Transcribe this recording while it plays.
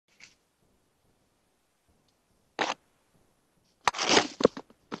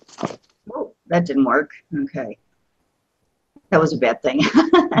that didn't work. Okay. That was a bad thing.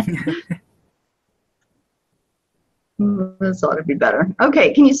 This ought to be better.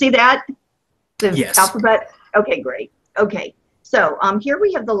 Okay, can you see that? The Yes. alphabet? Okay, great. Okay, so here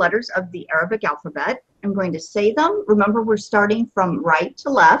we have the letters of the Arabic alphabet. I'm going to say them. Remember, we're starting from right to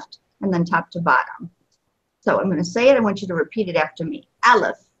left and then top to bottom. So I'm going to say it. I want you to repeat it after me.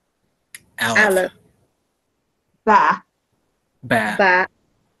 Aleph. Aleph. Ba. Ba. Ba.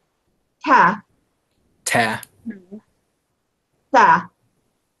 Ta. Ta. Tha.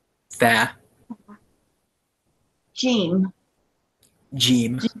 Tha. Jim.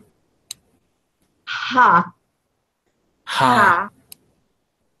 Jim. Ha. Ha.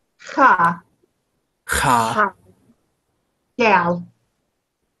 Kha. Kha. Dal.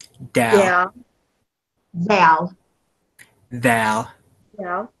 Dal. Zal.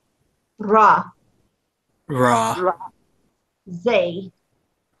 Thal. Ra. Ra. Zay.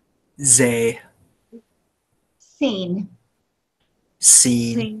 Zay. Sin.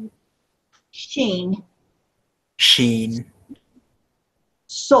 Seen. Sheen. Sheen.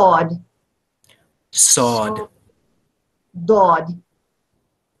 Sod. Sawed. Dod.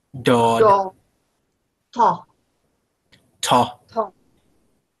 Dawed. Ta. Ta.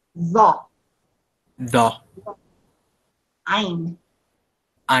 Za. The. Ein.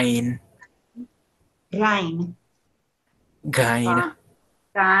 Ein. Rein. Gein.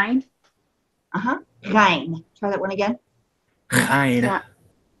 Gine. Rein. Try that one again. Gein.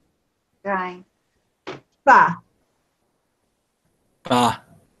 Gine. Fa. Ba.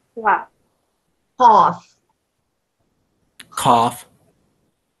 Wa. Hoff. Cough.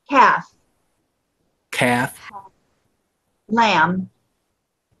 Calf. Calf. Lamb.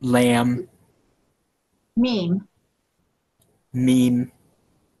 Lamb. Meme. Meme.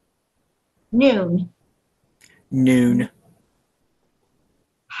 Noon. Noon.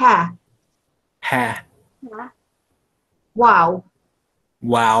 Ha. Ha. Wow.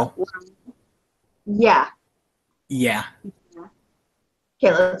 Wow. Yeah. Yeah.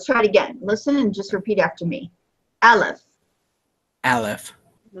 Okay, let's try it again. Listen and just repeat after me. Aleph. Aleph.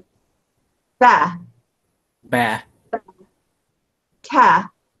 Ba. Ba. Ta.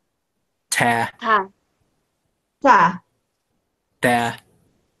 Ta. Tha. Da.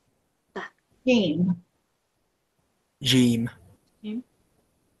 Jim. Jim.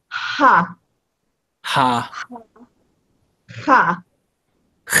 Ha. Ha. Kha.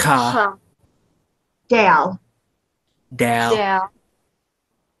 Kha. Dal. Dal.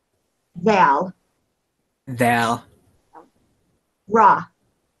 Zal. Thal. Ra.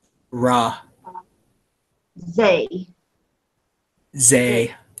 Ra. Zay.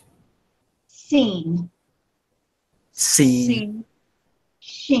 Zay. Seen. Seen.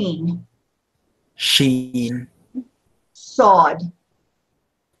 Sheen. Sheen. Sawed.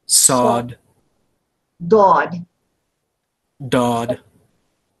 Sawed. Dod. Dawed.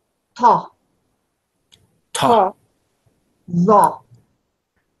 Ta. Ta. Za.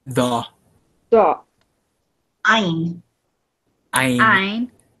 The. Da. Ein. Ein.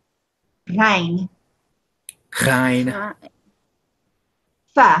 Ein. Rein. Rein.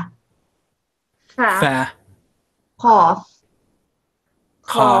 Fa. Fa. Hoff.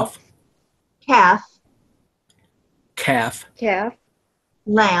 Cough. Calf. Calf. Calf.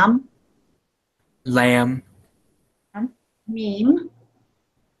 Lamb. Lamb. Meme.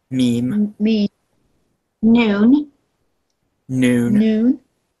 Meme. Me. Noon. Noon. Noon.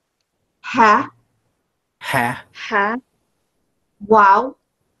 Ha. Ha. Ha. Wow.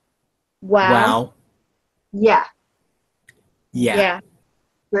 Wow. Yeah. Yeah.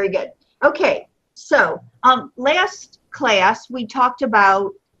 Very good. Okay. So, last class we talked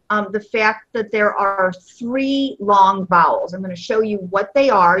about the fact that there are 3 long vowels. I'm going to show you what they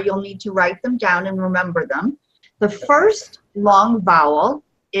are. You'll need to write them down and remember them. The first long vowel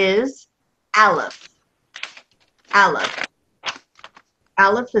is Aleph. Aleph.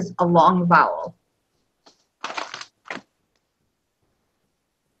 Aleph is a long vowel.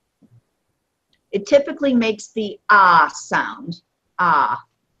 It typically makes the ah sound. Ah.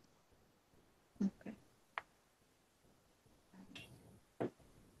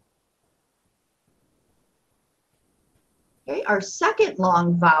 Okay, our second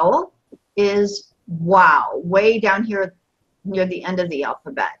long vowel is wow, way down here near the end of the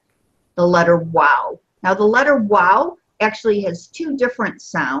alphabet, the letter wow. Now the letter wow actually has 2 different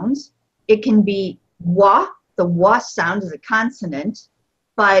sounds. It can be wa, the wa sound is a consonant,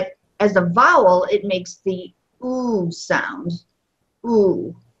 but as a vowel it makes the oo sound,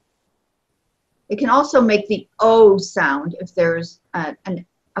 oo. It can also make the o sound if there's a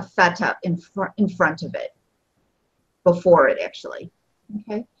feta in front of it. Before it actually.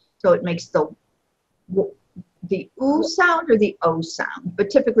 Okay, so it makes the the oo sound or the o sound, but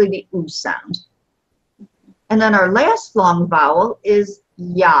typically the oo sound. And then our last long vowel is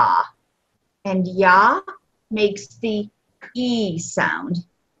ya. And ya makes the e sound,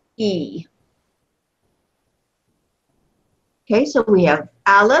 e. Okay, so we have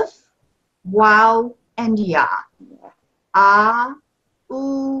aleph, waw, and ya. A,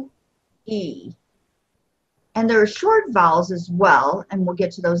 oo, e. And there are short vowels as well, and we'll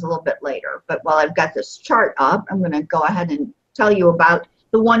get to those a little bit later. But while I've got this chart up, I'm going to go ahead and tell you about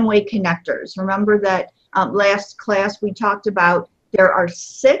the one-way connectors. Remember that last class we talked about there are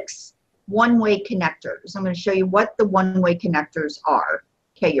 6 one-way connectors. I'm going to show you what the one-way connectors are.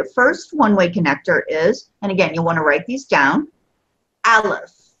 Okay, your first one-way connector is, and again, you'll want to write these down,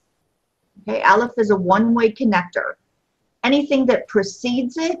 aleph. Okay, aleph is a one-way connector. Anything that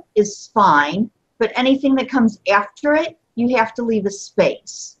precedes it is fine, but anything that comes after it, you have to leave a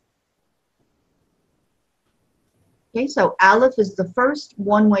space. Okay, so aleph is the first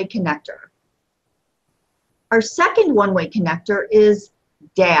one-way connector. Our second one-way connector is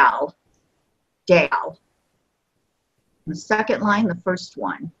dal. Dal. The second line, the first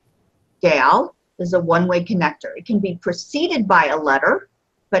one. Dal is a one-way connector. It can be preceded by a letter,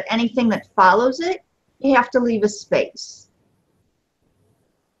 but anything that follows it, you have to leave a space.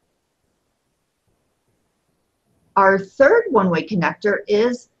 Our third one-way connector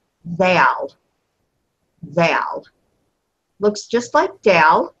is thal. Thal. Looks just like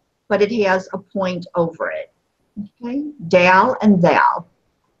dal, but it has a point over it. Okay, dal and thal.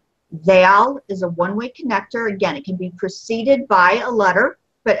 Thal is a one-way connector. Again, it can be preceded by a letter,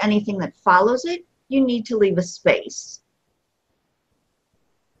 but anything that follows it, you need to leave a space.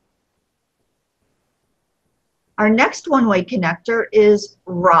 Our next one-way connector is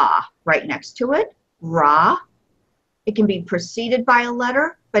ra, right next to it, ra. It can be preceded by a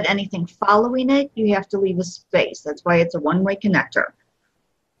letter, but anything following it, you have to leave a space. That's why it's a one-way connector.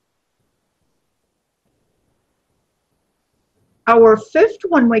 Our fifth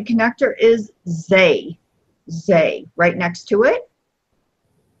one-way connector is zay. Zay, right next to it.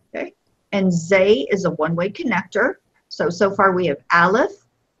 Okay, and zay is a one-way connector. So far we have aleph,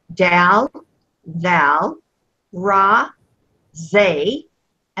 dal, thal, ra, zay,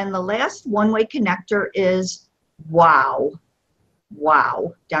 and the last one-way connector is wow.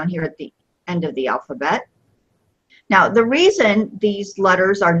 Wow, down here at the end of the alphabet. Now, the reason these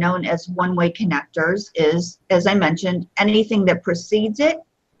letters are known as one-way connectors is, as I mentioned, anything that precedes it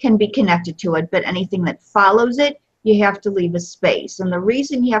can be connected to it, but anything that follows it, you have to leave a space. And the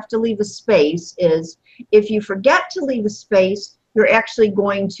reason you have to leave a space is if you forget to leave a space, you're actually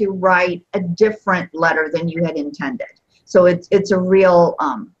going to write a different letter than you had intended. So it's a real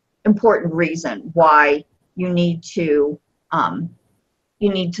important reason why you need to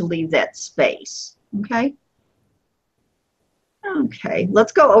leave that space. Okay. Okay,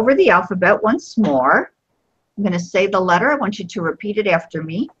 let's go over the alphabet once more. I'm going to say the letter. I want you to repeat it after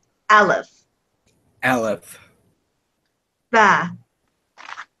me. Aleph. Aleph. Ba.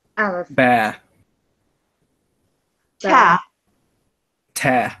 Aleph. Ba. Ta.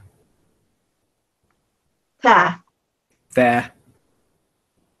 Ta. Tha. Tha.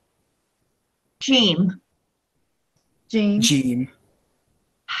 Jim. Jim. Jim.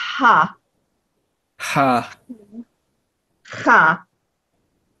 Ha. Ha. Kha.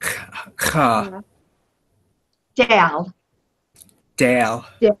 Kha. Dal. Dal.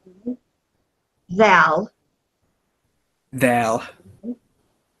 Thal. Thal.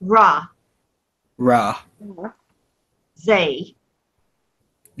 Ra. Ra. Zay.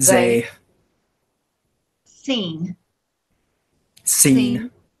 Zay. Seen.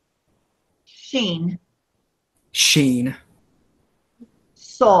 Seen. Sheen. Sheen.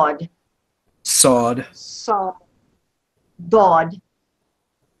 Sawed. Sawed. Saw. Dod.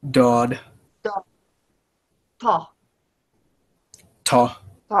 Dod. Ta. Ta.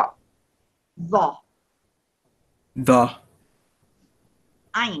 Saw. Va. The.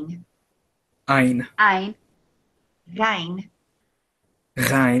 Ein. Ein. Ein. Gein.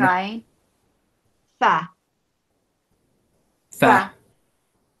 Rein. Rein. Fa. Fa.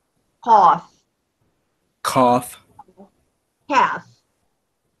 Cough. Cough. Calf.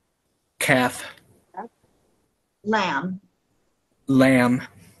 Calf. Lamb. Lamb.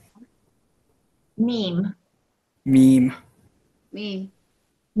 Meme. Meme. Me.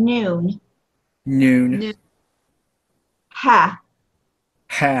 Noon. Noon. Noon. Ha.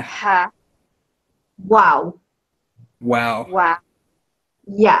 Ha. Ha. Wow. Wow. Wow.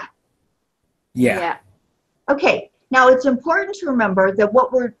 Yeah. Yeah. Okay, now it's important to remember that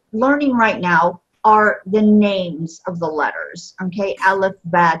what we're learning right now are the names of the letters. Okay, aleph,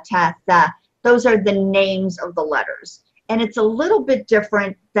 ba, ta, tha. those are the names of the letters. And it's a little bit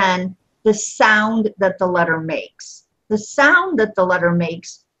different than the sound that the letter makes. The sound that the letter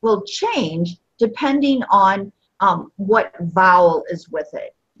makes will change depending on what vowel is with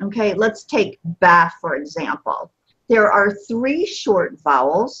it. Okay, let's take ba, for example. There are 3 short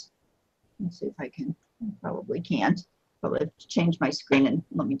vowels. Let's see if I can, probably can't. Probably have to change my screen and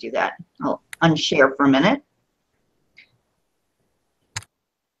let me do that. I'll unshare for a minute.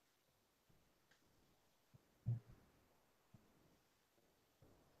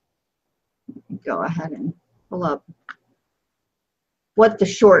 Go ahead and pull up what the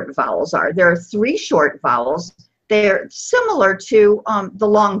short vowels are. There are 3 short vowels. They're similar to the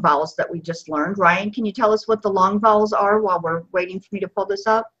long vowels that we just learned. Ryan, can you tell us what the long vowels are while we're waiting for me to pull this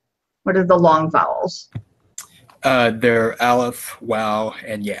up? What are the long vowels? They're aleph, wow,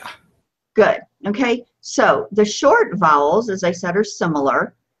 and yeah. Good. Okay. So the short vowels, as I said, are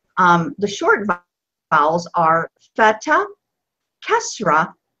similar. The short vowels are feta,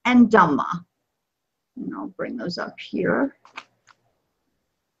 kesra, and dhamma. And I'll bring those up here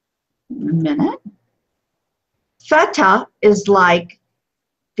in a minute. Feta is like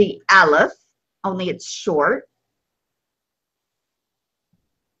the aleph, only it's short.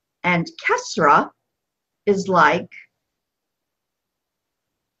 And kesra is like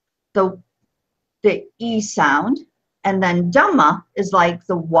the E sound. And then dhamma is like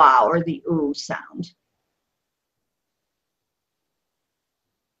the wow or the oo sound.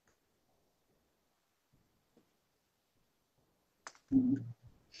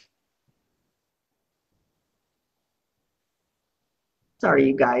 Sorry,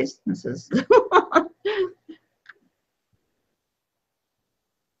 you guys. This is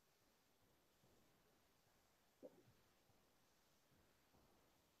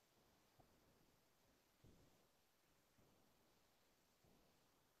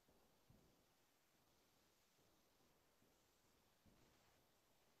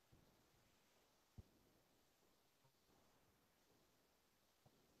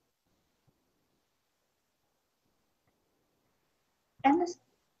and this,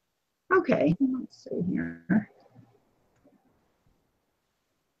 okay, let's see here.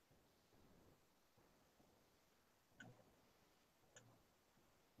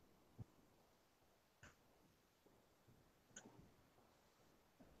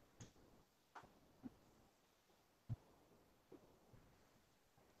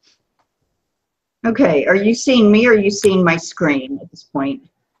 Okay, are you seeing me or are you seeing my screen at this point?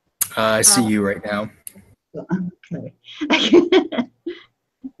 I see you right now. Okay.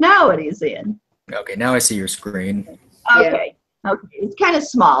 Now what are you seeing? Okay, now I see your screen. Okay. Okay, it's kind of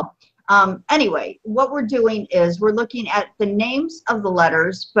small. Anyway, what we're doing is we're looking at the names of the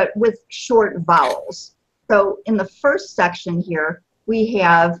letters, but with short vowels. So in the first section here, we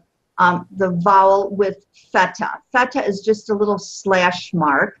have the vowel with feta. Feta is just a little slash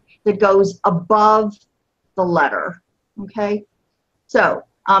mark that goes above the letter, okay? So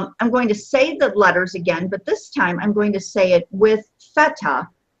I'm going to say the letters again, but this time I'm going to say it with feta.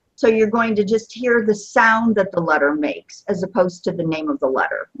 So you're going to just hear the sound that the letter makes as opposed to the name of the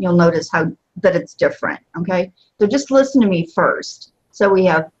letter. You'll notice how that it's different, okay? So just listen to me first. So we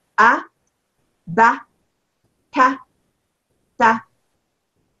have a, ba, ta, sa,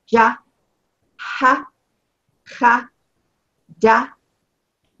 ja, ha, cha, da,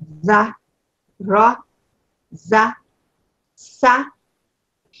 za, ra, za, sa,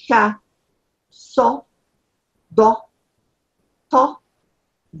 sha, so, do, to,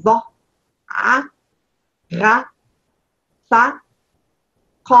 vo, a, ra, fa,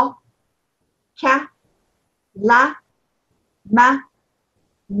 ko, ka, la, ma,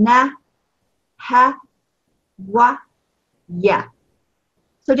 na, ha, wa, ya.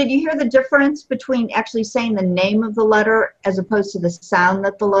 So did you hear the difference between actually saying the name of the letter as opposed to the sound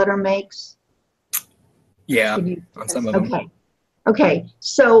that the letter makes? Yeah, on some of them. Okay. Okay,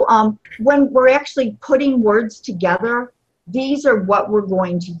 so when we're actually putting words together, these are what we're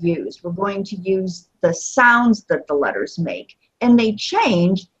going to use. We're going to use the sounds that the letters make, and they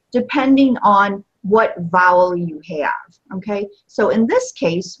change depending on what vowel you have, okay? So in this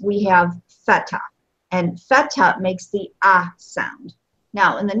case, we have feta, and feta makes the ah sound.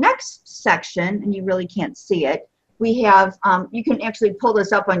 Now, in the next section, and you really can't see it, we have, you can actually pull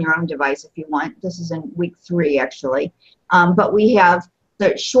this up on your own device if you want. This is in week 3, actually. But we have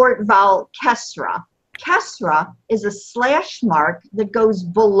the short vowel kesra. Kesra is a slash mark that goes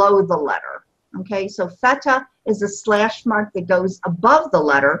below the letter. Okay, so feta is a slash mark that goes above the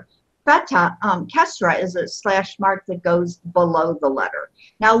letter. Feta, kesra is a slash mark that goes below the letter.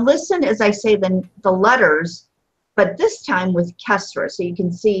 Now listen as I say the letters, but this time with kesra, so you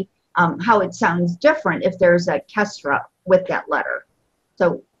can see how it sounds different if there's a kesra with that letter.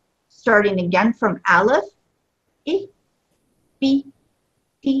 So starting again from Aleph, I, B,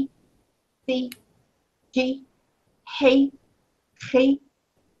 T, C, G, H, K,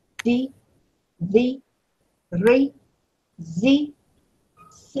 D, Z, Re, Z,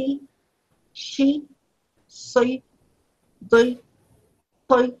 C, She, Si, D,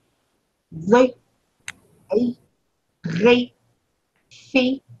 T, Z, A, Re,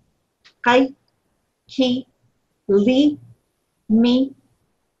 Fi, Kai, Ki, Li, Mi,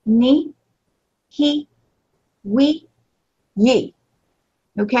 Ni, He, We, Ye.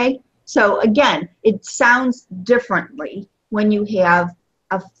 Okay? So again, it sounds differently when you have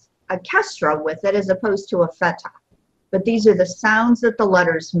a kesra with it as opposed to a feta. But these are the sounds that the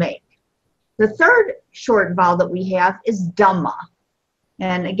letters make. The third short vowel that we have is dhamma.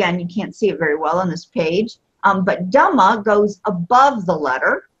 And again, you can't see it very well on this page. But dhamma goes above the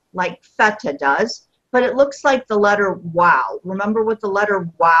letter, like feta does, but it looks like the letter wow. Remember what the letter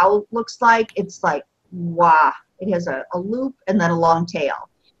wow looks like? It's like wah. It has a loop and then a long tail.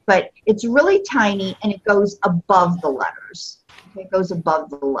 But it's really tiny and it goes above the letters. Okay, it goes above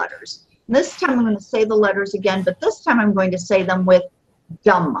the letters. And this time I'm going to say the letters again, but this time I'm going to say them with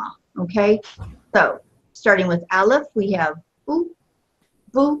dhamma. Okay? So, starting with Aleph, we have oo,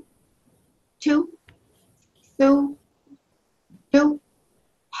 boo, tu, thu, do,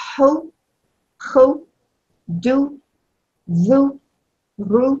 ho, ho, do, zu,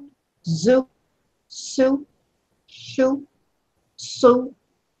 ru, zu, su, shu, su,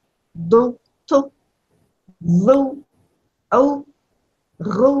 du, tu, vu, o,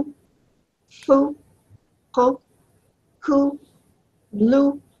 ru, fu, ko, ku,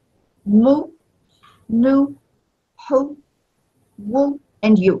 lu, mu, nu, ho, wu,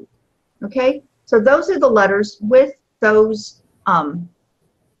 and you. Okay? So those are the letters with those,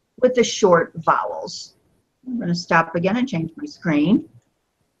 with the short vowels. I'm going to stop again and change my screen.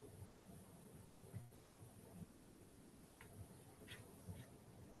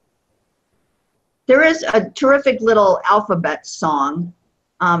 There is a terrific little alphabet song,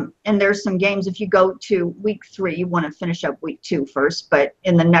 and there's some games. If you go to week 3, you want to finish up week 2 first, but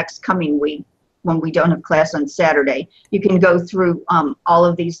in the next coming week, when we don't have class on Saturday, you can go through all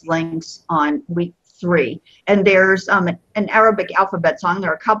of these links on week 3. And there's an Arabic alphabet song.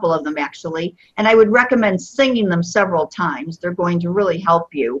 There are a couple of them, actually, and I would recommend singing them several times. They're going to really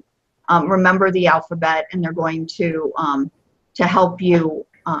help you remember the alphabet, and they're going to help you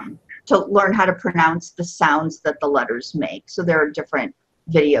to learn how to pronounce the sounds that the letters make. So there are different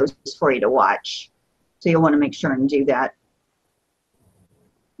videos for you to watch. So you'll want to make sure and do that.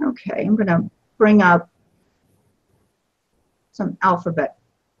 Okay, I'm going to bring up some alphabet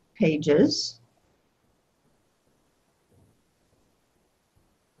pages.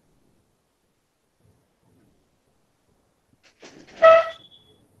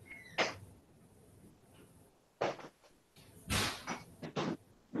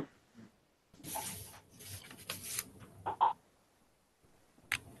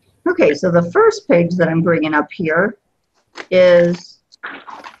 Okay, so the first page that I'm bringing up here is,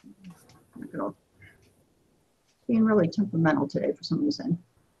 being really temperamental today for some reason.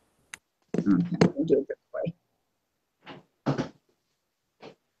 Okay, I'll do it this way.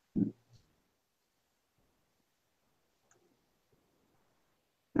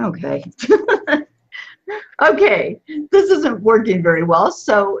 Okay. Okay, this isn't working very well.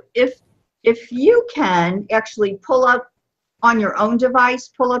 So if you can actually pull up on your own device,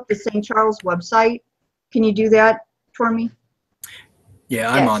 pull up the St. Charles website. Can you do that for me?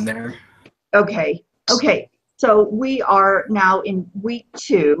 Yeah, I'm on there. Okay. Okay. So we are now in week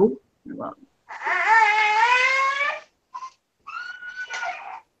 2.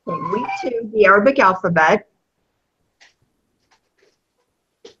 Okay, week 2, the Arabic alphabet.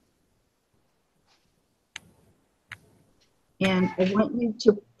 And I want you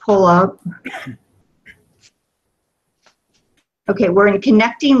to pull up. Okay, we're in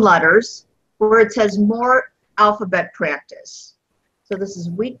connecting letters where it says more alphabet practice. So this is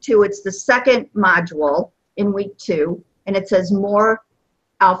week 2. It's the second module in week 2, and it says more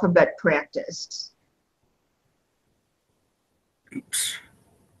alphabet practice. Oops.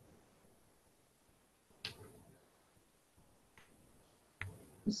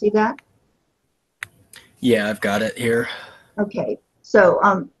 You see that? Yeah, I've got it here. Okay,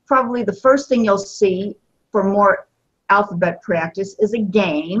 so probably the first thing you'll see for more alphabet practice is a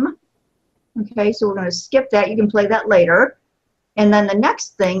game. Okay, so we're going to skip that. You can play that later. And then the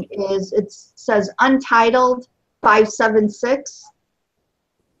next thing is it says Untitled 576,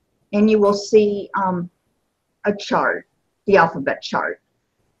 and you will see a chart, the alphabet chart.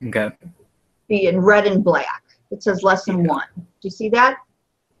 Okay. Be in red and black. It says lesson 1. Do you see that?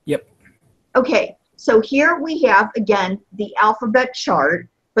 Yep. Okay, so here we have, again, the alphabet chart,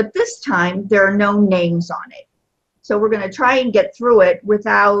 but this time there are no names on it. So we're going to try and get through it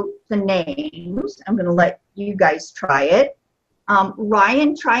without the names. I'm going to let you guys try it.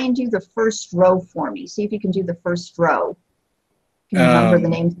 Ryan, try and do the first row for me. See if you can do the first row. Can you remember the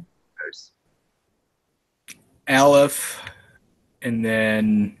names of the letters? Aleph, and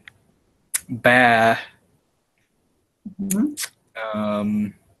then Ba. Mm-hmm.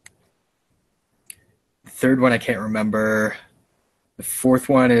 The third one I can't remember. The fourth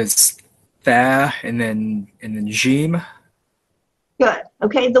one is Tha, and then Jim. Good.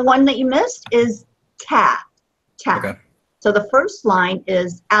 Okay, the one that you missed is Ta. Ta. Okay. So the first line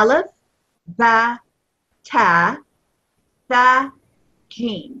is Aleph, Ba, Ta, Tha,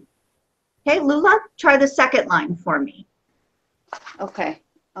 Jim. Okay, Lula, try the second line for me. Okay.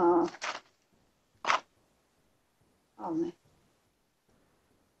 Oh man.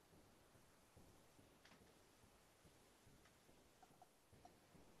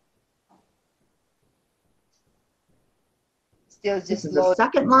 Still This just is the load.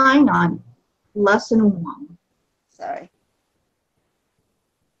 second line on lesson 1. Sorry.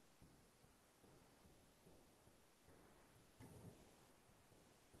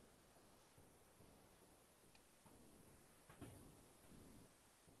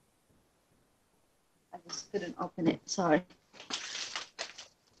 I just couldn't open it. Sorry.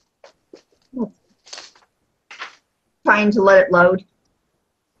 Trying to let it load.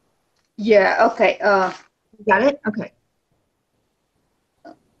 Yeah. Okay. You got it? Okay.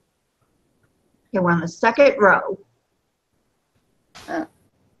 Okay, we're on the second row.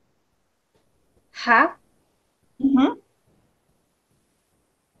 Ha. Mm-hmm.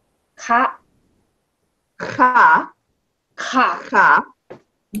 Ka. Ka. Ka. Ka.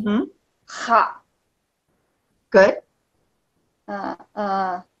 Mm-hmm. Ha. Good.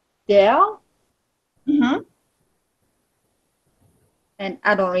 Del. Mm-hmm. And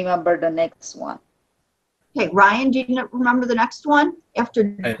I don't remember the next one. Okay, Ryan, do you remember the next one?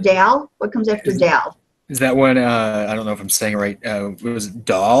 After Uh, Dal? What comes after Dal? Is that one? I don't know if I'm saying it right. Was it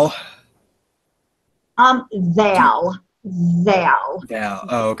Dal? Thal. Thal. Dal.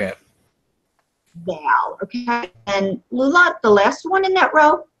 Oh, okay. Thal. Okay. And Lula, the last one in that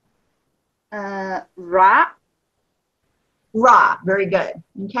row? Ra. Ra. Very good.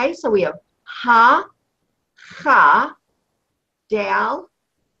 Okay, so we have Ha, Ha, Dal,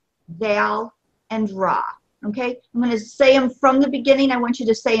 Thal, and Ra. Okay, I'm going to say them from the beginning. I want you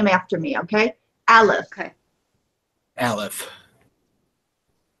to say them after me, okay? Aleph. Okay. Aleph.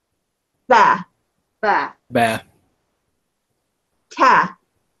 Ba. Ba. Ba. Ta.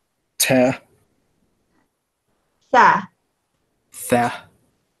 Ta. Tha. Tha.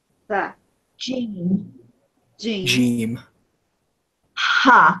 Ba. Jim. Jim. Jim.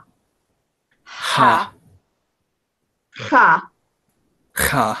 Ha. Ha. Cha.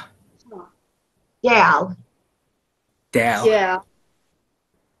 Cha. Dal. Dal. Yeah.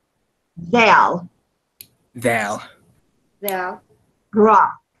 Thal. Thal. Del.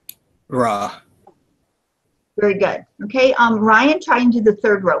 Ra. Ra. Very good. Okay, Ryan, try and do the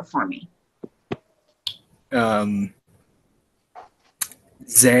third row for me.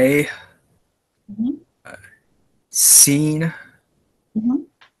 Zay. Mm-hmm. Seen. Mm-hmm.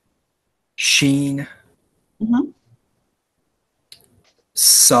 Sheen. Mm-hmm.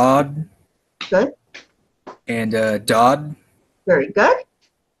 Sod. Good. And Dodd. Very good.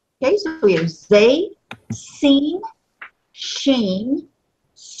 Okay, so we have Zay, Seen, Sheen,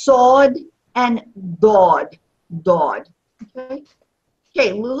 Sod, and Dod. Dod. Okay.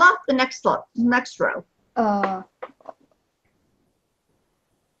 Okay, Lula, the next row.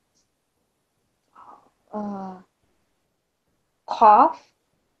 Cough.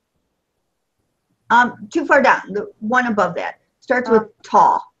 Too far down. The one above that starts with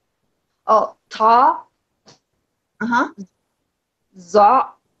Ta. Oh, ta. Uh-huh. Za.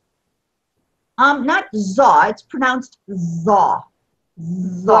 Not Za. It's pronounced Za.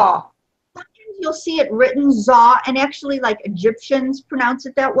 Za. Sometimes you'll see it written Za, and actually, like Egyptians pronounce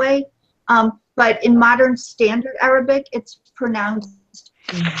it that way. But in modern standard Arabic, it's pronounced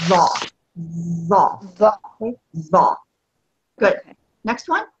Za. Za. Za. Okay? Za. Good. Okay. Next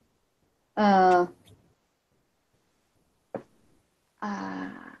one. Ein.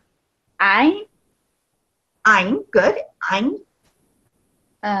 Ein. Good. Ein.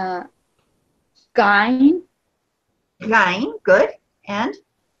 Gein. Gein. Good. And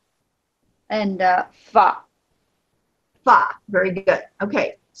And fa. Fa. Very good.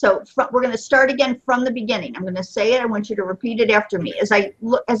 Okay. So we're going to start again from the beginning. I'm going to say it. I want you to repeat it after me. As I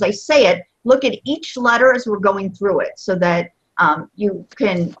say it, look at each letter as we're going through it so that you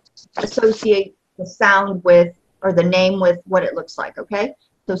can associate the sound with, or the name with, what it looks like, okay?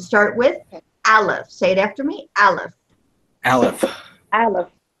 So start with Aleph. Say it after me. Aleph. Aleph. Aleph.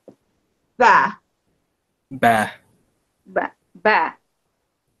 Ba. Ba. Ba. Ba.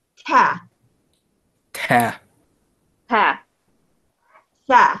 Ta. Ta. Ta.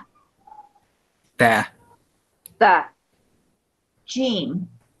 Tha. Tha. Tha. Jim.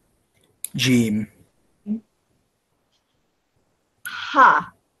 Jim.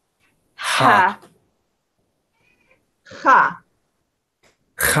 Ha. Ha. Cha.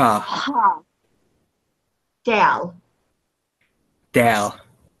 Cha. Ha. Dal. Dal.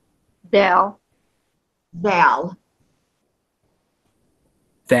 Del. Val.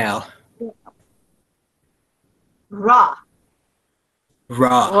 Thal. Ra.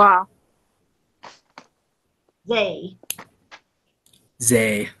 Ra. Ra. Zay.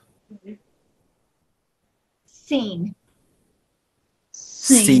 Zay. Seen.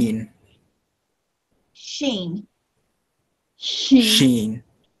 Seen. Sheen. Sheen. Sheen.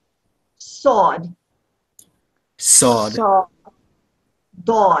 Sawed. Sawed. Saw.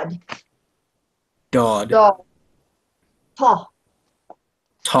 Dawed. Dawed. Dog. Ta.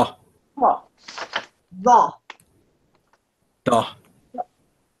 Ta. Ha. Tha. Da.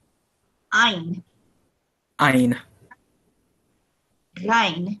 Ein. Ein.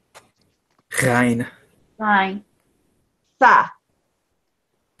 Rein. Rein. Nine. Tha.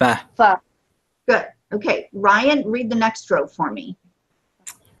 Fa. Fa. Good. Okay, Ryan, read the next row for me.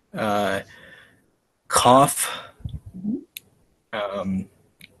 Cough.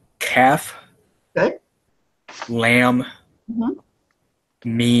 Calf. Good. Lamb. Mhm.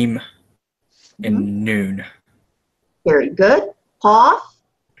 Meme. And noon. Very good. Hoff,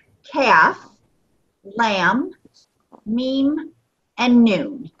 calf, lamb, meme, and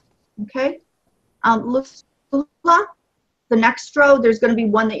noon. Okay. Lula, the next row, there's going to be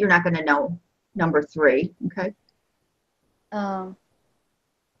one that you're not going to know. Number 3. Okay. Ha.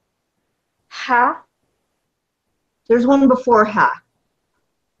 There's one before ha.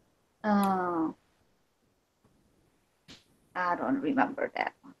 I don't remember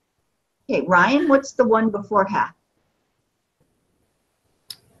that one. Okay, Ryan, what's the one before ha?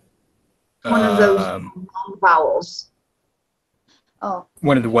 One of those long vowels. Oh.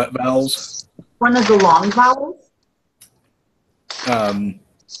 One of the what vowels? One of the long vowels.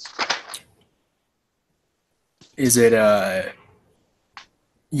 Is it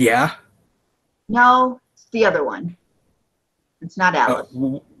yeah? No, it's the other one. It's not Aleph.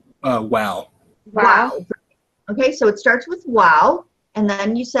 Wow. Wow. Okay, so it starts with wow, and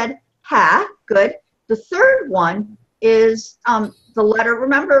then you said ha. Good. The third one is the letter.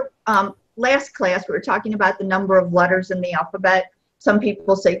 Remember, last class we were talking about the number of letters in the alphabet. Some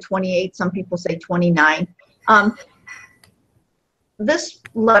people say 28, some people say 29. This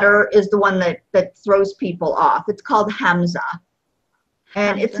letter is the one that throws people off. It's called Hamza.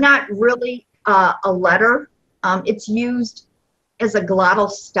 And it's not really a letter. It's used as a glottal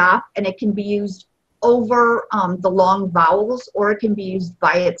stop, and it can be used over the long vowels, or it can be used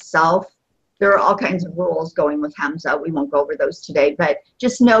by itself. There are all kinds of rules going with Hamza. We won't go over those today, but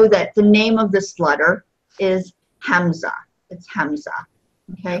just know that the name of this letter is Hamza. It's Hamza.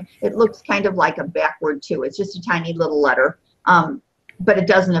 Okay? It looks kind of like a backward too. It's just a tiny little letter, but it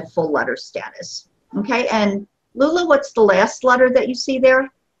doesn't have full letter status. Okay? And Lula, what's the last letter that you see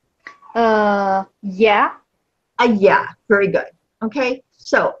there? Yeah. Yeah. Very good. Okay?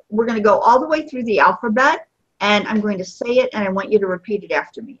 So we're going to go all the way through the alphabet, and I'm going to say it, and I want you to repeat it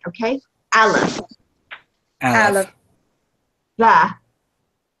after me. Okay? Aleph. Aleph. Ba.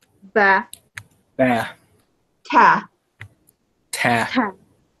 Ba. Ba. Ta. Ta. Ta.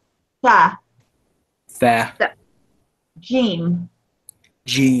 Tha. Tha. Jim.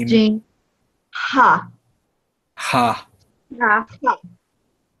 Jim. Jing. Ha. Ha. Ha. Ha.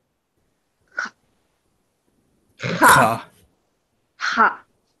 Cha. Ha.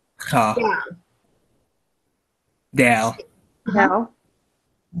 Cha. Dal. Dal. Del.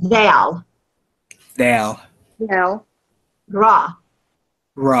 Zal. Dal. Del. Ra.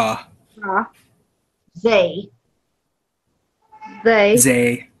 Ra. Ra. Zay. They.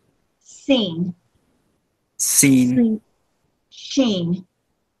 Zay. Seen. Seen. Sheen.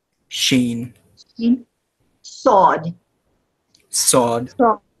 Sheen. Seen. Sawed. Sawed.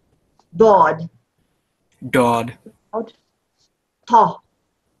 Saw. Dawed. Dawed. Out. Ta.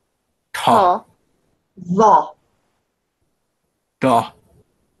 Ta. Taw. Tha. Da.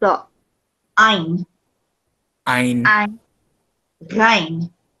 The. Ein. Ein. Ein.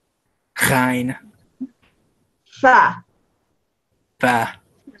 Rein. Ghain. Fa, Fa.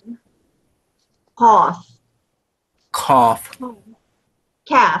 Qaf, Cough.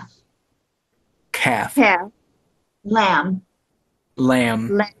 Kaf, Calf. Calf. Lam,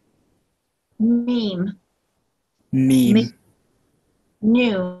 Lamb. Meme, Meme.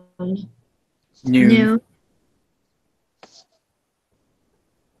 Noon, Noon. New.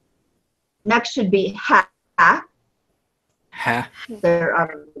 next should be Ha, Ha. they're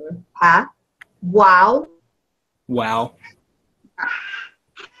out of order. Ha, Wow, Wow.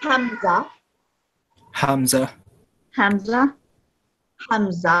 Hamza, Hamza. Hamza.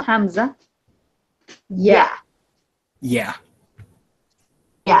 Hamza, Hamza. Yeah, Yeah.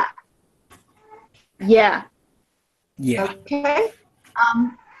 Yeah. Yeah. Yeah. Okay.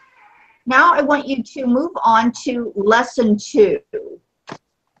 Now I want you to move on to lesson 2.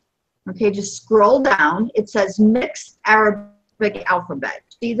 Okay, just scroll down. It says mixed Arabic alphabet.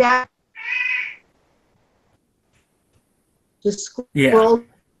 See that? Just Yeah. scroll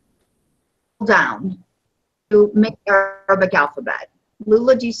down to mixed Arabic alphabet.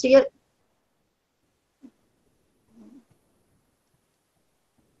 Lula, do you see it?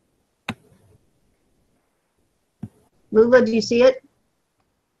 Lula, do you see it?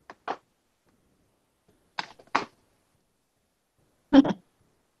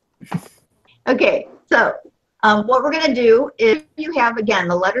 Okay, so what we're going to do is you have, again,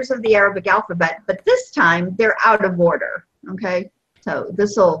 the letters of the Arabic alphabet, but this time they're out of order, okay? So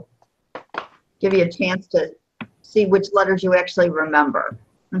this will give you a chance to see which letters you actually remember.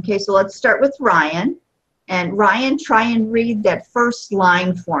 Okay, so let's start with Ryan. And Ryan, try and read that first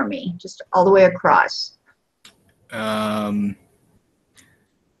line for me, just all the way across. Kha.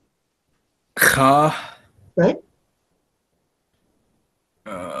 Good.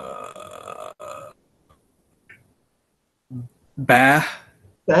 Ba.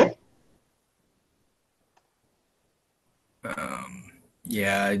 Good.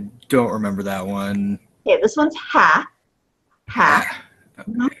 Yeah, I don't remember that one. Okay, this one's Ha. Ha.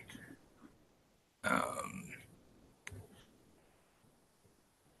 Okay. Mhm.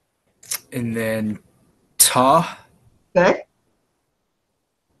 And then Ta. Good.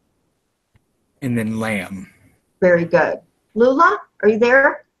 And then Lamb. Very good. Lula, are you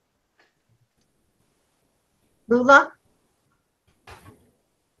there? Lula?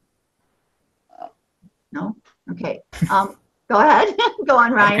 No? Okay. Go ahead. Go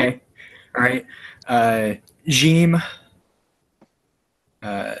on, Ryan. Okay. All right. Jim.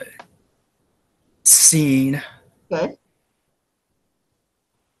 Seen. Good.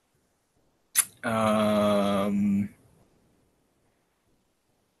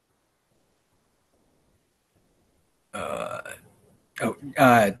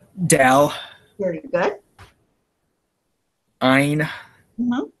 Dal. Very good. Ein.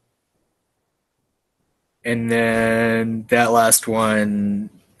 Mm-hmm. And then that last one,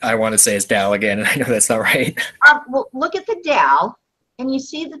 I want to say is Dal again, and I know that's not right. Well, look at the dal, and you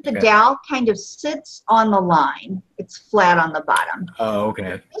see that the Okay. dal kind of sits on the line. It's flat on the bottom. Oh,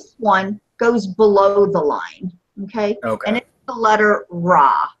 okay. This one goes below the line, okay? Okay. And it's the letter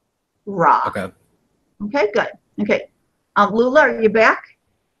Ra. Ra. Okay. Okay, good. Okay. Lula, are you back?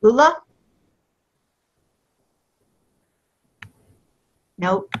 Lula?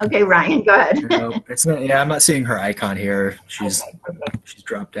 No. Okay, Ryan, go ahead. No, it's not. Yeah, I'm not seeing her icon here. She's Okay. she's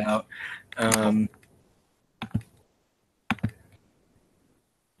dropped out.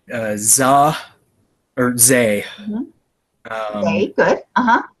 Za or Zay. Mhm. Okay, good.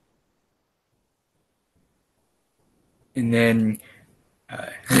 Uh-huh. And then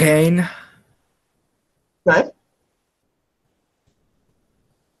Rein. Good.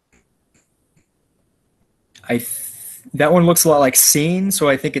 That one looks a lot like Seen, so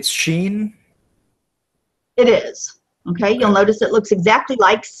I think it's Sheen. It is. Okay, you'll notice it looks exactly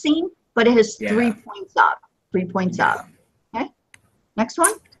like seen, but it has Yeah. 3 points up. 3 points up. Okay. Next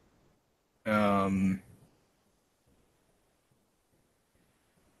one.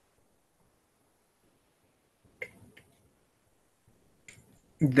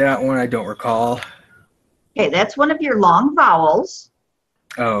 That one I don't recall. Okay, that's one of your long vowels.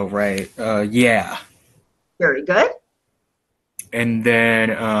 Oh, right. Yeah. Very good. And then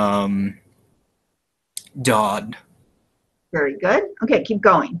Dodd. Very good. Okay, keep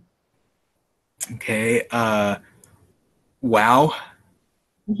going. Okay. Wow.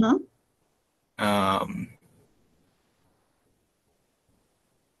 Mm-hmm.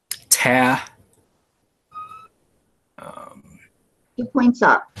 Ta. 2 points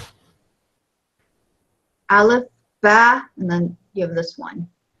up. Aleph, ba, and then you have this one.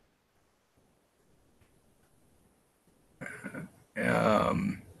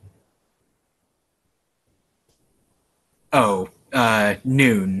 Oh,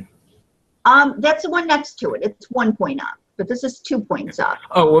 noon. That's the one next to it. It's 1 point up, but this is 2 points up.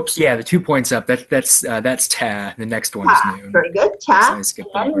 Oh, whoops. Yeah, the 2 points up. That's ta. The next one is Ta. noon. Very good. So Ta I skipped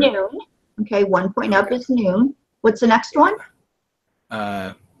and over it. noon. Okay, 1 point up Okay. is noon. What's the next one?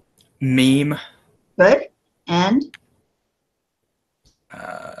 Meme. Good. And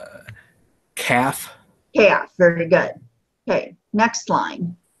Calf. calf. Very good. Okay, next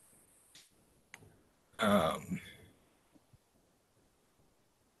line.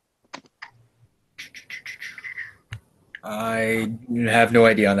 I have no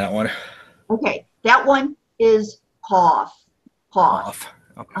idea on that one. Okay, that one is cough. Cough. Off.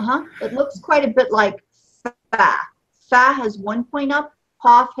 Okay. It looks quite a bit like fa. Fa has 1 point up.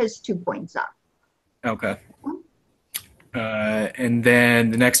 Cough has 2 points up. Okay. And then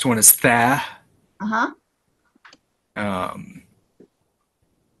the next one is tha.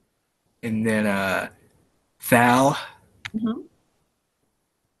 And then thal.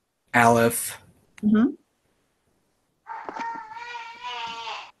 Aleph.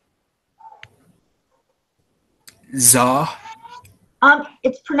 Za.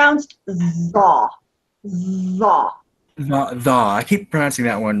 It's pronounced za. Za. The. I keep pronouncing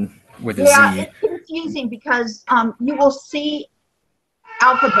that one with a Yeah, Z. it's confusing because you will see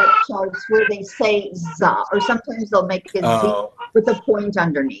alphabet charts where they say za, or sometimes they'll make a Z with a point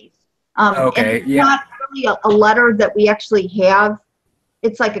underneath. Okay, and it's not really a letter that we actually have.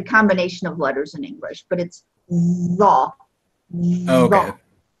 It's like a combination of letters in English, but it's za. Okay.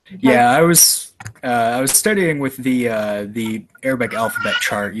 Yeah, I was studying with the Arabic alphabet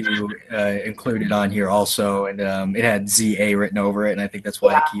chart you included on here also, and it had ZA written over it, and I think that's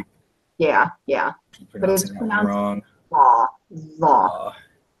why I keep But it's pronouncing that pronounced wrong. za.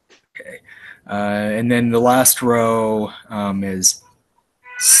 Okay. And then the last row is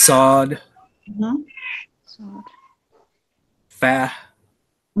Sod, Fa,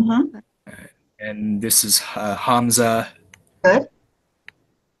 and this is Hamza. Good.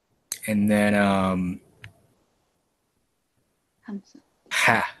 And then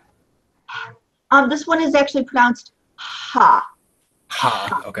Ha. This one is actually pronounced ha.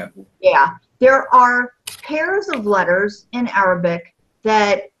 Ha. Okay. Yeah. There are pairs of letters in Arabic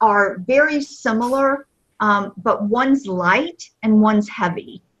that are very similar, but one's light and one's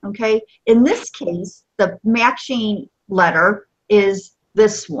heavy. Okay. In this case, the matching letter is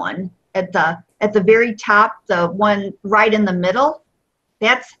this one at the very top, the one right in the middle.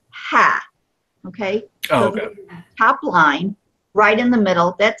 That's ha. Okay. Oh, so okay. the top line, right in the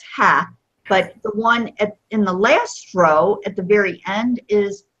middle, that's ha. But the one in the last row at the very end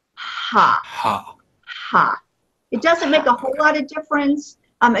is ha. Ha. Ha. It doesn't make a whole lot of difference,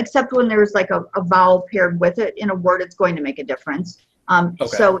 except when there's like a vowel paired with it. In a word, it's going to make a difference.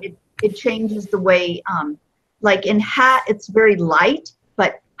 So it changes the way, like in ha, it's very light,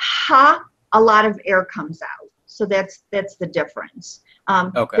 but ha, a lot of air comes out. So that's the difference.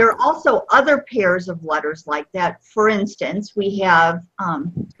 There are also other pairs of letters like that. For instance, we have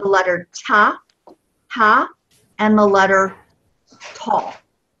the letter ta, ha, and the letter ta.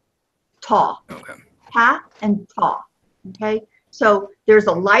 Ta. Okay. Ta and ta. Okay. So there's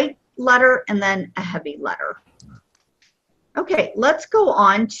a light letter and then a heavy letter. Okay, let's go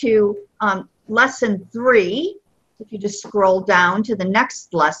on to lesson 3. If you just scroll down to the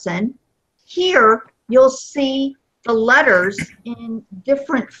next lesson, here you'll see the letters in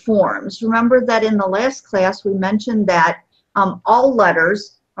different forms. Remember that in the last class we mentioned that all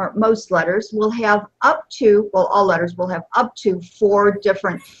letters, or most letters, will have up to, well, all letters will have up to 4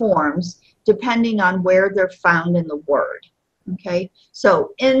 different forms depending on where they're found in the word. Okay,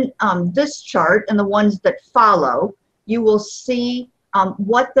 so in this chart and the ones that follow, you will see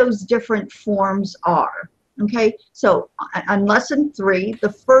what those different forms are. Okay, so on lesson 3,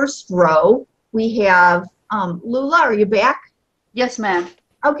 the first row, we have, Lula, are you back? Yes, ma'am.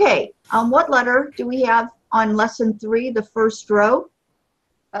 Okay, what letter do we have on lesson 3, the first row?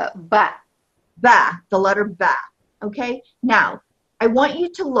 Ba. Ba, the letter ba. Okay, now I want you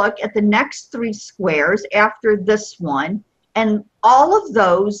to look at the next 3 squares after this one, and all of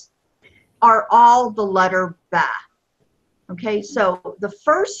those are all the letter ba. Okay, so the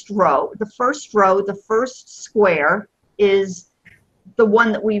first row, the first square is the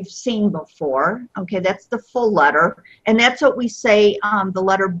one that we've seen before. Okay, that's the full letter, and that's what we say the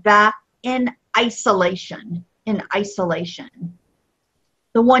letter ba in isolation. In isolation.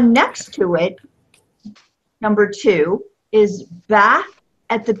 The one next to it, number 2, is ba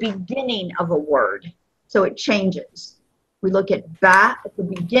at the beginning of a word. So it changes. We look at ba at the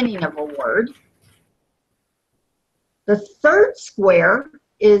beginning of a word. The third square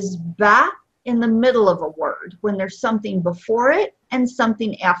is ba in the middle of a word, when there's something before it and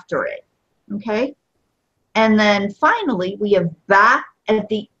something after it, okay? And then finally, we have ba at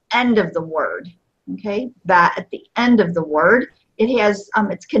the end of the word, okay? Ba at the end of the word. It has,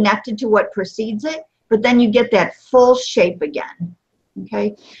 it's connected to what precedes it, but then you get that full shape again,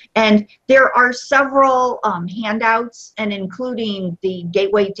 okay? And there are several handouts, and including the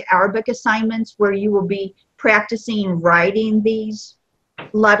Gateway to Arabic assignments, where you will be practicing writing these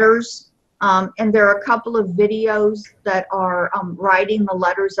letters. And there are a couple of videos that are writing the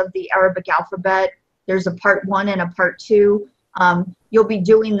letters of the Arabic alphabet. There's a part 1 and a part 2. You'll be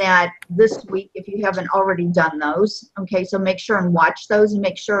doing that this week if you haven't already done those. Okay, so make sure and watch those, and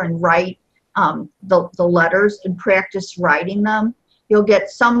make sure and write the letters and practice writing them. You'll get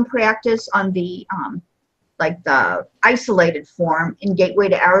some practice on the like the isolated form in Gateway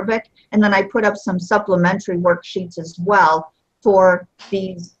to Arabic, and then I put up some supplementary worksheets as well for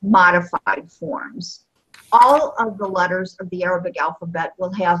these modified forms. All of the letters of the Arabic alphabet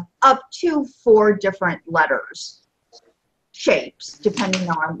will have up to 4 different letters, shapes, depending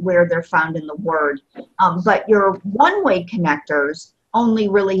on where they're found in the word. But your one-way connectors only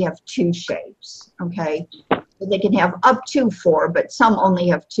really have 2 shapes, okay? So they can have up to 4, but some only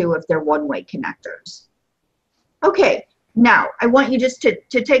have 2 if they're one-way connectors. Okay. Now, I want you just to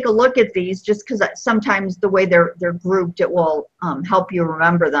take a look at these, just because sometimes the way they're grouped, it will help you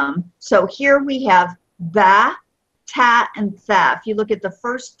remember them. So here we have ba, ta, and tha. If you look at the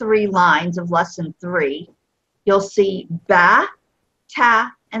first 3 lines of lesson 3, you'll see ba,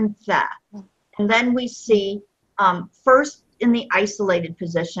 ta, and tha. And then we see first in the isolated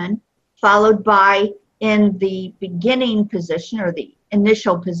position, followed by in the beginning position or the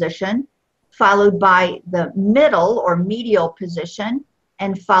initial position, followed by the middle or medial position,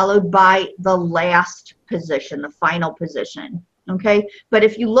 and followed by the last position, the final position, okay? But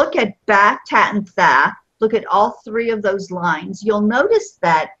if you look at ba, ta, and tha, look at all 3 of those lines, you'll notice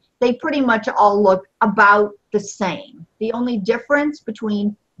that they pretty much all look about the same. The only difference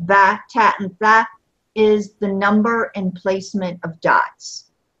between ba, ta, and tha is the number and placement of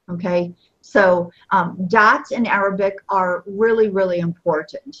dots, okay? So dots in Arabic are really, really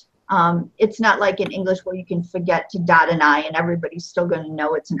important. It's not like in English where you can forget to dot an I and everybody's still going to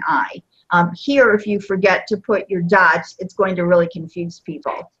know it's an I. Here, if you forget to put your dots, it's going to really confuse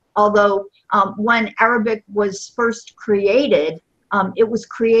people. Although when Arabic was first created, it was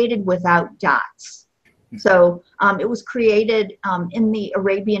created without dots. So it was created in the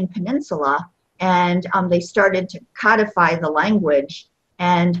Arabian Peninsula, and they started to codify the language,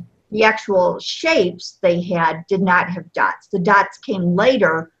 and the actual shapes they had did not have dots. The dots came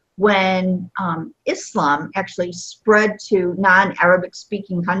later when Islam actually spread to non-Arabic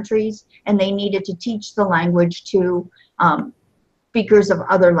speaking countries, and they needed to teach the language to speakers of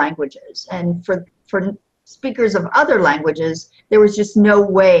other languages. And for speakers of other languages, there was just no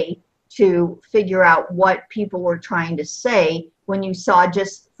way to figure out what people were trying to say when you saw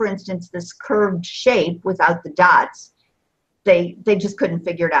just, for instance, this curved shape without the dots. They just couldn't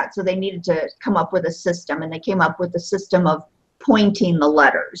figure it out. So they needed to come up with a system, and they came up with a system of pointing the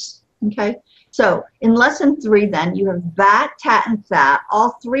letters, okay? So in lesson 3 then, you have ba, ta, and tha.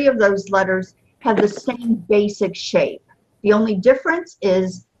 All 3 of those letters have the same basic shape. The only difference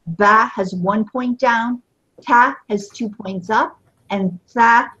is ba has 1 point down, ta has 2 points up, and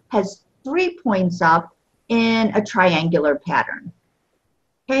tha has 3 points up in a triangular pattern.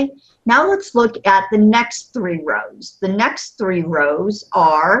 Okay, now let's look at the next 3 rows. The next 3 rows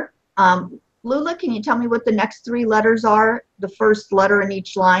are, Lula, can you tell me what the next 3 letters are? The first letter in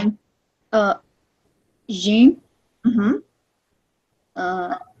each line? Jim. Mm-hmm.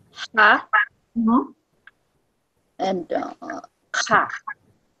 Ha. Mm-hmm. And ha.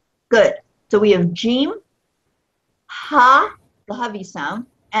 Good. So we have jim, ha, the heavy sound,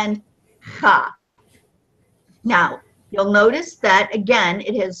 and ha. Now, you'll notice that, again,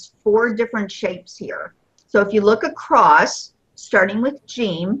 it has 4 different shapes here. So if you look across, starting with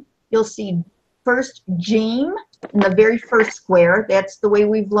jim, you'll see first jim in the very first square. That's the way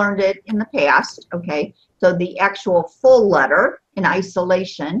we've learned it in the past, okay? So the actual full letter in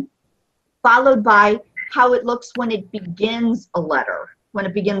isolation, followed by how it looks when it begins a letter, when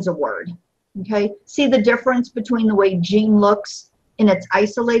it begins a word, okay? See the difference between the way jim looks in its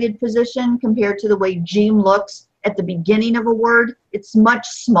isolated position compared to the way jim looks at the beginning of a word? It's much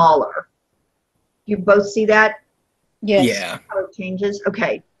smaller. You both see that? Yes. Yeah. How it changes?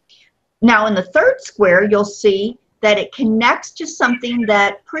 Okay. Now in the third square, you'll see that it connects to something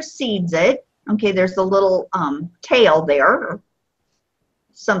that precedes it. Okay, there's a little tail there, or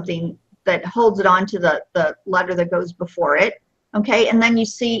something that holds it on to the letter that goes before it. Okay, and then you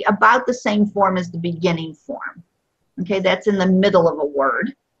see about the same form as the beginning form. Okay, that's in the middle of a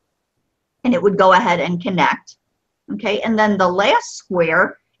word. And it would go ahead and connect. Okay, and then the last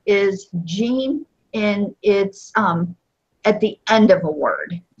square is Jim in its at the end of a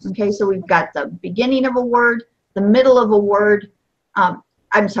word. Okay, so we've got the beginning of a word, the middle of a word,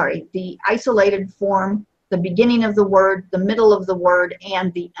 I'm sorry, the isolated form, the beginning of the word, the middle of the word,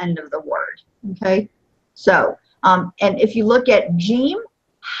 and the end of the word. Okay, so, and if you look at Jim,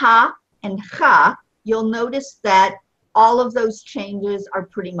 Ha, and Ha, you'll notice that all of those changes are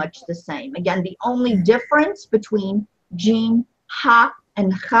pretty much the same. Again, the only difference between Jim, Ha,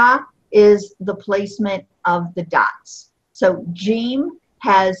 and Ha is the placement of the dots. So Jim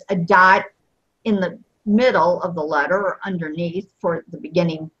has a dot in the middle of the letter or underneath for the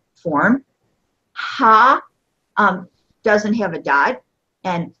beginning form. Ha doesn't have a dot,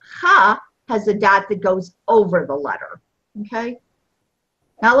 and Ha has a dot that goes over the letter. Okay?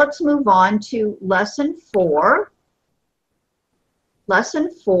 Now let's move on to lesson 4. Lesson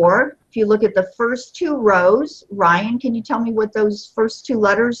 4, if you look at the first 2 rows, Ryan, can you tell me what those first 2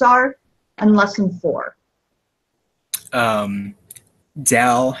 letters are? And lesson 4.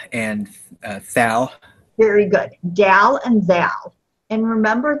 Dal and thou. Very good. Dal and thou. And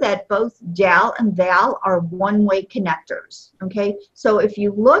remember that both dal and thou are one-way connectors. Okay, so if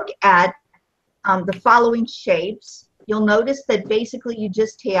you look at the following shapes, you'll notice that basically you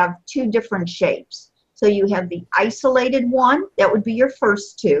just have 2 different shapes. So you have the isolated one, that would be your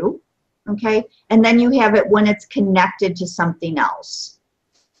first 2, okay? And then you have it when it's connected to something else.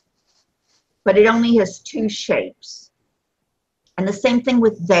 But it only has 2 shapes. And the same thing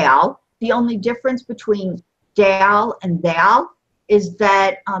with thou. The only difference between dal and thou is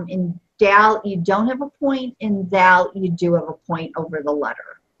that in dal you don't have a point, in thou you do have a point over the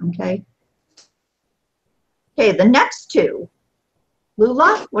letter, okay? Okay, the next 2.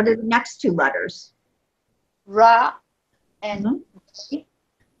 Lula, what are the next 2 letters? Ra and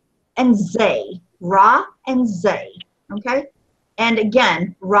and Zay. Ra and Zay. Okay? And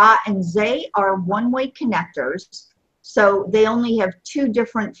again, Ra and Zay are one-way connectors, so they only have 2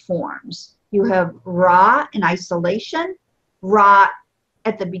 different forms. You have Ra in isolation, Ra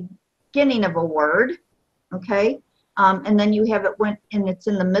at the beginning of a word, okay? And then you have it and it's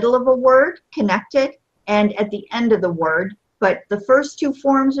in the middle of a word, connected, and at the end of the word, but the first 2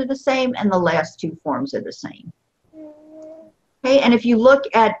 forms are the same and the last 2 forms are the same. Okay, and if you look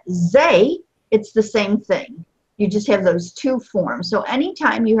at Zay, it's the same thing. You just have those 2 forms. So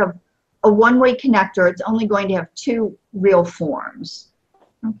anytime you have a one-way connector, it's only going to have 2 real forms.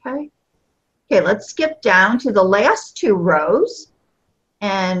 Okay? Okay, let's skip down to the last 2 rows.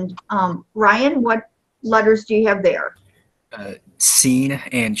 And Ryan, what letters do you have there? Seen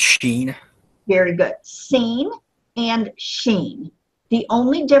and sheen. Very good. Seen and sheen. The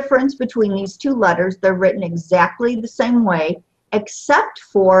only difference between these 2 letters, they're written exactly the same way, except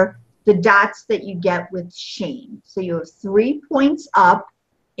for the dots that you get with sheen. So you have 3 points up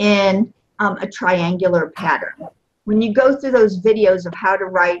in a triangular pattern. When you go through those videos of how to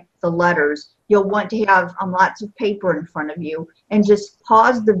write the letters, you'll want to have lots of paper in front of you and just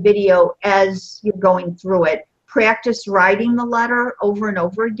pause the video as you're going through it. Practice writing the letter over and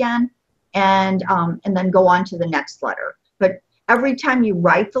over again, and then go on to the next letter. But every time you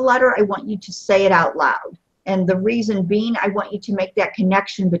write the letter, I want you to say it out loud. And the reason being, I want you to make that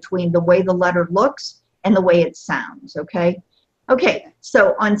connection between the way the letter looks and the way it sounds, okay? Okay,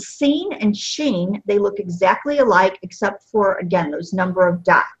 so on seen and sheen, they look exactly alike except for, again, those number of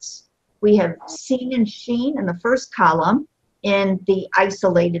dots. We have seen and sheen in the first column in the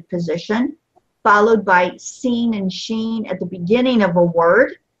isolated position, followed by seen and sheen at the beginning of a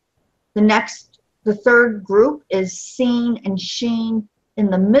word. The third group is seen and sheen in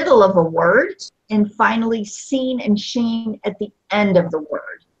the middle of a word, and finally seen and sheen at the end of the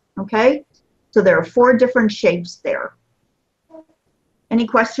word. Okay? So there are 4 different shapes there. Any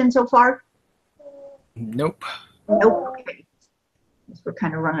questions so far? Nope. Nope. Okay. We're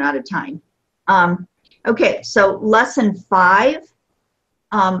kind of running out of time. Okay, so lesson 5.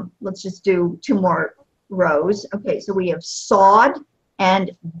 Let's just do 2 more rows. Okay, so we have sawed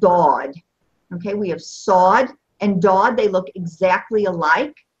and dawed. Okay, we have sawed and dawed. They look exactly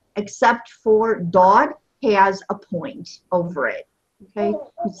alike, except for dawed has a point over it. Okay,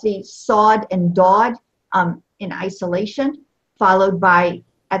 you see sawed and dawed in isolation, followed by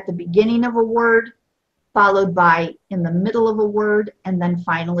at the beginning of a word, followed by in the middle of a word, and then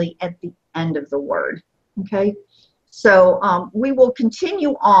finally at the end of the word. Okay, so we will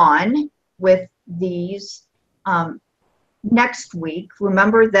continue on with these next week.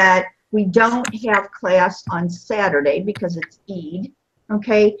 Remember that We don't have class on Saturday because it's Eid,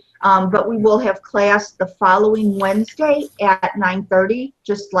 okay? But we will have class the following Wednesday at 9:30,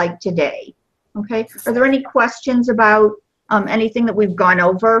 just like today, okay? Are there any questions about anything that we've gone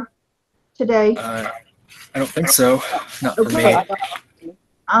over today? I don't think so. Not for me.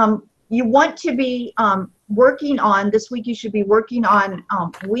 You want to be working on, this week you should be working on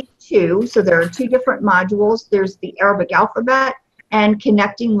week 2. So there are 2 different modules. There's the Arabic alphabet and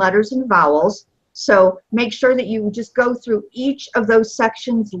connecting letters and vowels. So make sure that you just go through each of those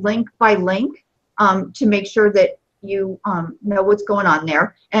sections link by link to make sure that you know what's going on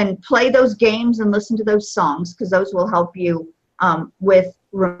there. And play those games and listen to those songs, because those will help you with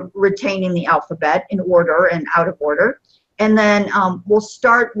retaining the alphabet in order and out of order. And then we'll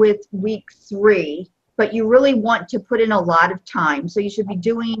start with week 3, but you really want to put in a lot of time. So you should be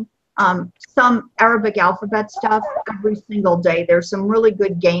doing some Arabic alphabet stuff every single day. There's some really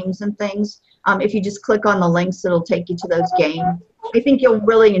good games and things. If you just click on the links, it'll take you to those games. I think you'll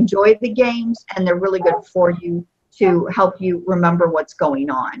really enjoy the games, and they're really good for you to help you remember what's going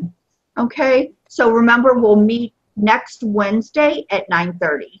on. Okay, so remember, we'll meet next Wednesday at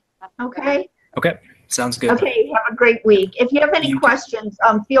 9:30. Okay? Okay. Sounds good. Okay, have a great week. If you have any questions,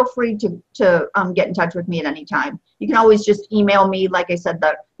 feel free to get in touch with me at any time. You can always just email me. Like I said,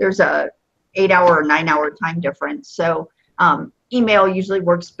 there's a 8-hour or 9-hour time difference. So email usually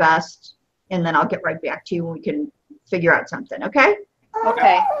works best, and then I'll get right back to you and we can figure out something, okay?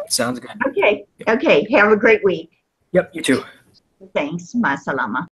 Okay. Sounds good. Okay, have a great week. Yep, you too. Thanks. Ma salama.